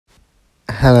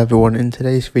Hello everyone, in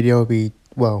today's video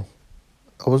I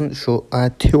wasn't sure, I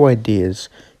had two ideas,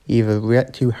 either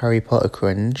react to Harry Potter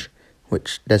cringe,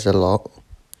 which there's a lot,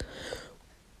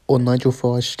 or Nigel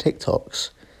Farage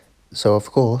TikToks. So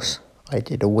of course, I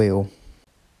did a wheel.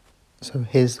 So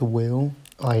here's the wheel,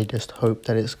 I just hope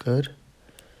that it's good,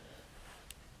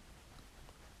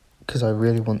 because I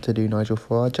really want to do Nigel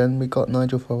Farage, and we got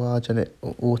Nigel Farage and it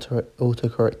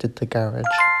auto-corrected to Garage.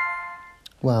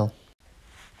 Well,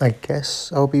 I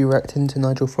guess I'll be reacting to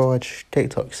Nigel Farage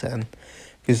TikToks then,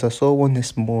 because I saw one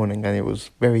this morning and it was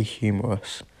very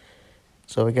humorous.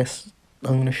 So I guess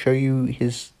I'm going to show you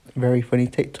his very funny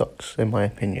TikToks, in my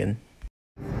opinion.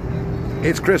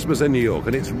 It's Christmas in New York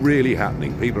and it's really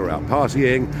happening. People are out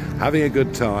partying, having a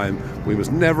good time. We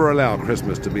must never allow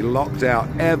Christmas to be locked out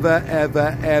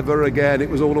ever again.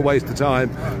 It was all a waste of time.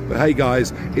 But hey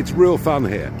guys, it's real fun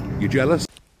here. You jealous?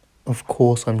 Of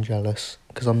course I'm jealous,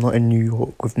 because I'm not in New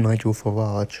York with Nigel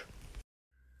Farage.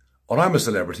 On I'm a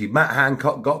Celebrity, Matt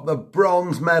Hancock got the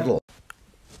bronze medal.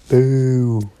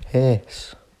 Boo,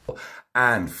 hiss.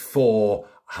 And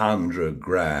 400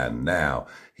 grand. Now,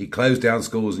 he closed down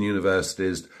schools and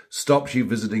universities, stops you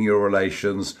visiting your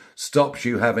relations, stops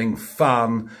you having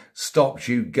fun, stops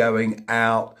you going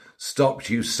out,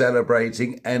 stops you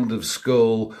celebrating end of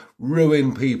school,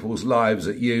 ruin people's lives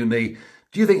at uni.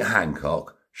 Do you think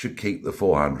Hancock should keep the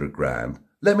 400 grand?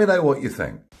 Let me know what you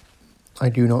think. I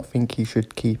do not think he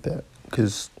should keep it,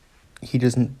 because he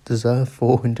doesn't deserve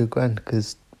 400 grand,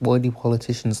 because why do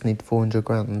politicians need 400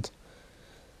 grand?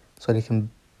 So they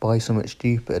can buy something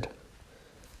stupid.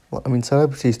 Well, I mean,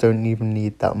 celebrities don't even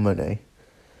need that money,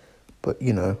 but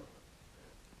you know.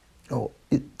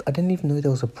 I didn't even know there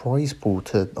was a prize pool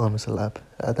to I'm a Celeb.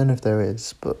 I don't know if there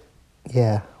is, but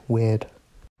yeah, weird.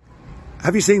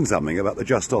 Have you seen something about the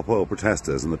Just Stop Oil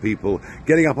protesters and the people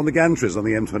getting up on the gantries on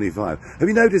the M25? Have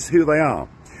you noticed who they are?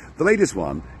 The latest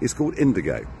one is called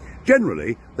Indigo.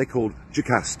 Generally, they're called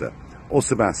Jocasta or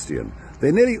Sebastian.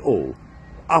 They're nearly all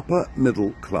upper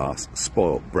middle class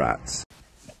spoilt brats.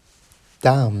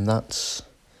 Damn, that's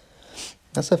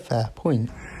a fair point.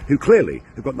 Who clearly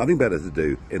have got nothing better to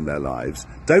do in their lives,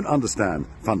 don't understand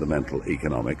fundamental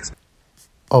economics.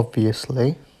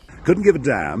 Obviously. Couldn't give a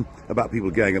damn about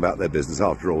people going about their business.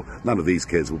 After all, none of these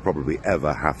kids will probably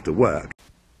ever have to work.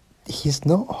 He's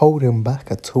not holding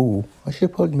back at all. I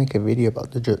should probably make a video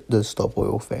about the Stop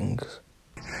Oil things.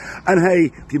 And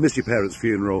hey, if you missed your parents'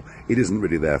 funeral, it isn't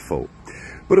really their fault.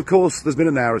 But of course, there's been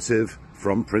a narrative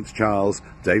from Prince Charles,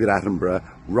 David Attenborough,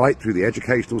 right through the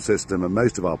educational system and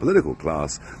most of our political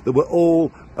class, that we're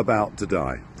all about to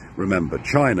die. Remember,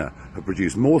 China have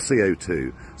produced more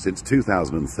CO2 since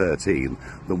 2013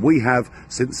 than we have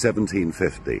since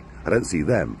 1750. I don't see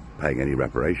them paying any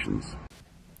reparations.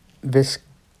 This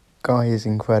guy is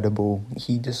incredible.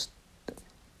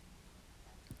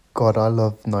 God, I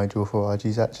love Nigel Farage.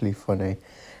 He's actually funny.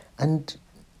 And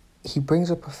he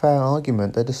brings up a fair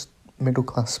argument. They're just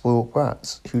middle-class spoiled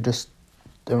brats who just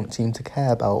don't seem to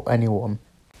care about anyone.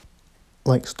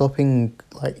 Like stopping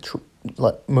like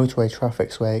motorway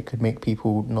traffic where it could make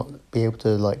people not be able to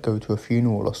like go to a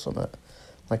funeral or something.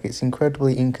 Like, it's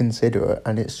incredibly inconsiderate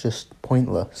and it's just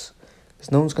pointless.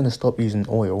 Because no one's going to stop using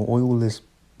oil. Oil is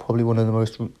probably one of the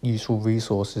most useful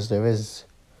resources there is.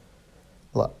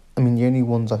 Like, I mean, the only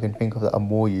ones I can think of that are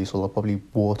more useful are probably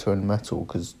water and metal,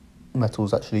 because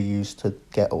metal's actually used to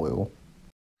get oil.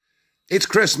 It's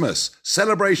Christmas.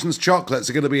 Celebrations chocolates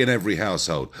are going to be in every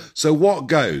household. So what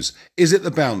goes? Is it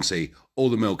the Bounty or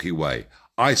the Milky Way?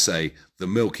 I say the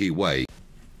Milky Way.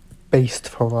 Based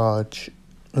Farage.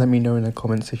 Let me know in the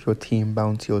comments if you're Team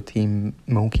Bounty or Team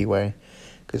Milky Way,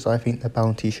 because I think the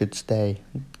Bounty should stay,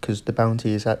 because the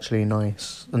Bounty is actually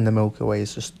nice and the Milky Way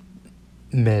is just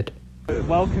mid.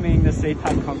 Welcoming the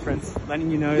CPAC conference,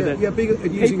 letting you know that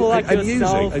people like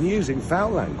yourself and using foul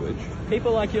language.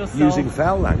 People like yourself Using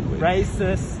foul language.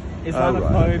 Racist,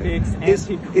 Islamophobics,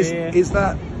 anti-queer. Is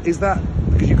that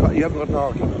because you haven't got an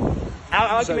argument? Our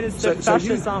argument is that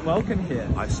fascists aren't welcome here.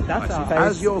 That's our face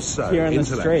as you're so here in the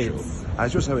intellectual. streets.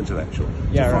 As you're so intellectual,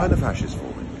 Yeah, define right. a fascist for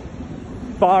me.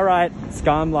 Far-right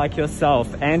scum like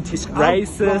yourself,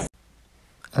 anti-racist.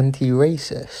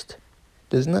 Anti-racist?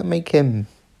 Doesn't that make him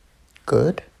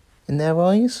good in their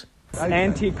eyes?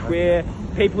 Anti-queer,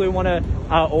 people who want to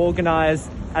organise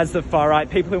as the far-right,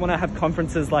 people who want to have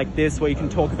conferences like this where you can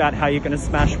talk about how you're going to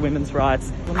smash women's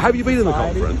rights. Have you been in the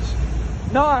conference?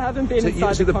 No, I haven't been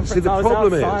inside the conference. I was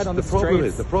outside on the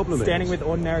streets, standing with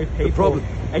ordinary people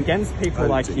against people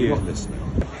like you. You're not listening.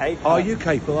 Are you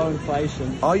capable? Below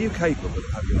inflation. Are you capable of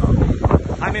having an argument?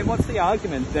 I mean, what's the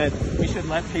argument that we should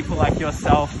let people like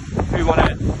yourself who want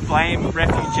to blame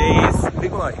refugees.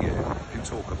 People like you who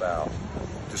talk about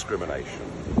discrimination,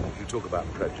 who talk about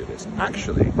prejudice,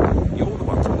 actually, you're the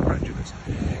ones with the prejudice.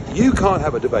 You can't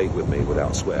have a debate with me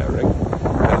without swearing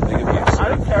and being abusive. I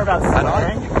don't care about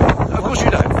swearing. Of course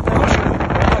you don't. Of course you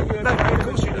don't. No, of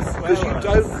course you don't. Because you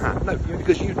don't have, no,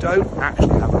 because you don't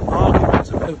actually have an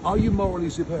argument. Are you morally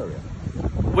superior?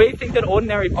 We think that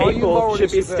ordinary people morally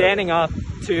should be superior? standing up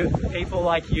to people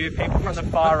like you, people from the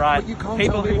far right, But you can't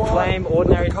people tell me who why. claim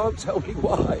ordinary... You can't tell me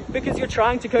why. Because you're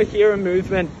trying to cohere a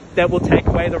movement that will take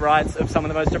away the rights of some of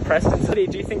the most oppressed in the city.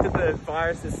 Do you think that the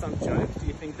virus is some joke? Do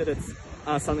you think that it's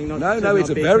something not No, to no, not it's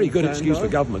a be very good concerned excuse for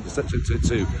of? government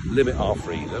to limit our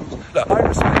freedoms. Look, I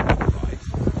respect your right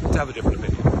to have a different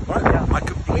opinion, right? Yeah. I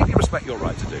completely respect your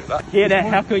right to do that. Here to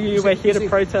heckle you, we're here to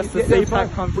protest the Yeah, CPAC fine.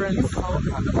 conference. You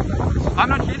can't have a debate. I'm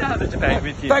not here to have a debate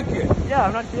with you. Thank you. Yeah,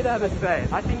 I'm not here to have a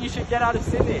debate. I think you should get out of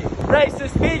Sydney.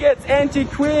 Racist, bigots,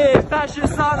 anti-queer,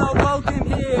 fascists are not welcome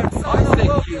here. I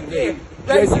think you need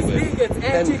Racist, genuine bigots,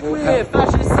 mental anti-queer, health.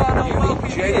 fascists are not You need welcome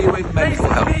here. genuine mental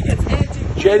Racist, health. bigots,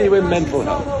 anti-queer, Genuine fascists mental are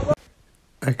health. not welcome.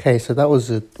 Okay, so that was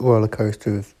a roller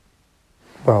coaster of,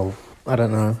 well, I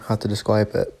don't know how to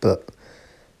describe it, but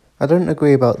I don't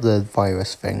agree about the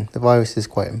virus thing. The virus is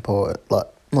quite important, like,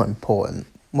 not important,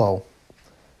 well,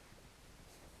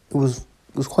 it was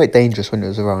quite dangerous when it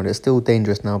was around. It's still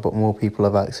dangerous now, but more people are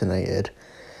vaccinated.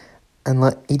 And,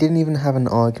 like, he didn't even have an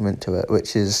argument to it,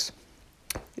 which is,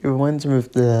 it reminds me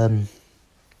of the,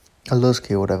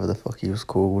 Alusky or whatever the fuck he was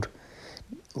called.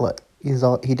 Like, he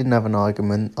didn't have an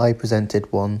argument. I presented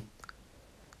one,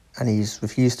 and he's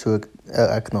refused to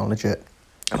acknowledge it.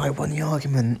 And I won the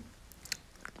argument.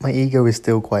 My ego is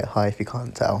still quite high, if you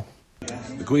can't tell.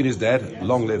 The Queen is dead.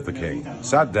 Long live the King.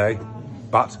 Sad day,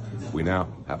 but we now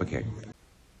have a king.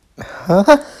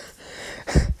 I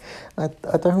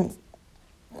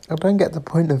don't get the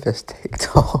point of this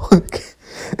TikTok.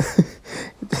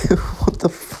 What the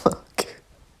fuck?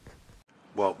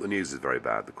 Well, the news is very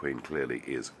bad. The Queen clearly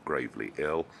is gravely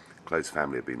ill. Close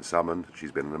family have been summoned.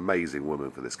 She's been an amazing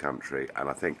woman for this country, and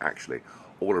I think actually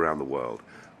all around the world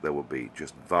there will be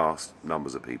just vast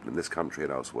numbers of people in this country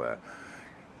and elsewhere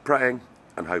praying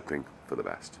and hoping for the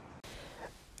best.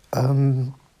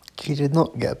 She did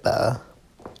not get better.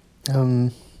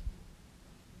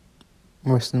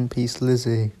 Rest in peace,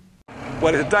 Lizzie.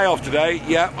 Well, it's a day off today.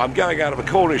 Yeah, I'm going out of a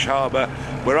Cornish harbour.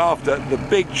 We're after the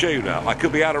big tuna. I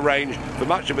could be out of range for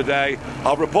much of a day.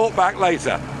 I'll report back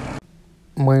later.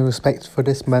 My respect for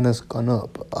this man has gone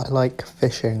up. I like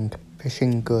fishing.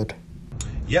 Fishing good.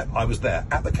 Yep, I was there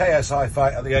at the KSI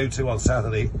fight at the O2 on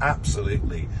Saturday.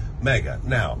 Absolutely mega.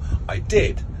 Now, I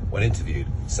did, when interviewed,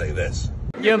 say this.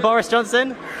 You and Boris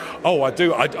Johnson? Oh, I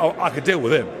do. I could deal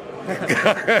with him.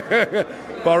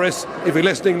 Boris, if you're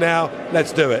listening now,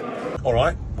 let's do it. All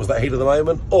right, was that heat of the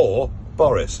moment? Or,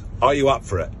 Boris, are you up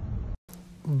for it?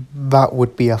 That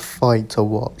would be a fight to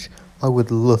watch. I would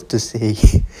love to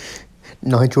see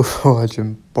Nigel Farage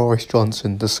and Boris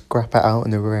Johnson to scrap it out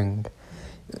in the ring.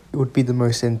 It would be the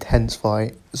most intense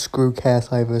fight. Screw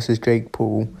KSI versus Jake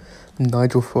Paul.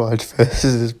 Nigel Farage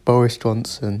versus Boris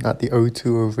Johnson at the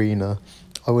O2 Arena.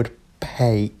 I would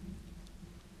pay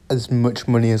as much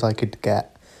money as I could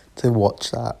get to watch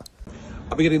that.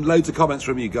 I've been getting loads of comments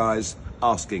from you guys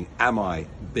asking, am I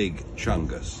Big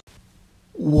Chungus?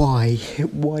 Why?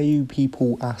 Why do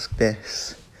people ask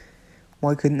this?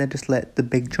 Why couldn't they just let the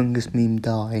Big Chungus meme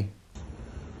die?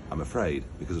 I'm afraid,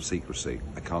 because of secrecy,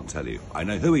 I can't tell you. I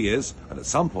know who he is, and at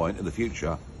some point in the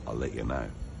future, I'll let you know.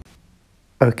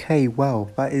 Okay,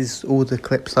 well, that is all the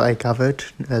clips that I gathered.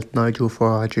 Nigel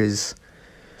Farage is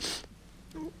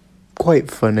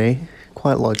quite funny,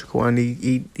 quite logical, and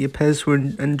he appears to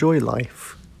enjoy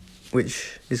life,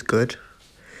 which is good.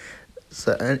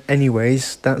 So,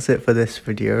 anyways, that's it for this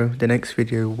video. The next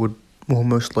video will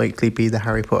most likely be the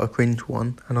Harry Potter cringe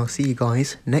one, and I'll see you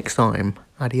guys next time.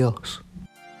 Adios.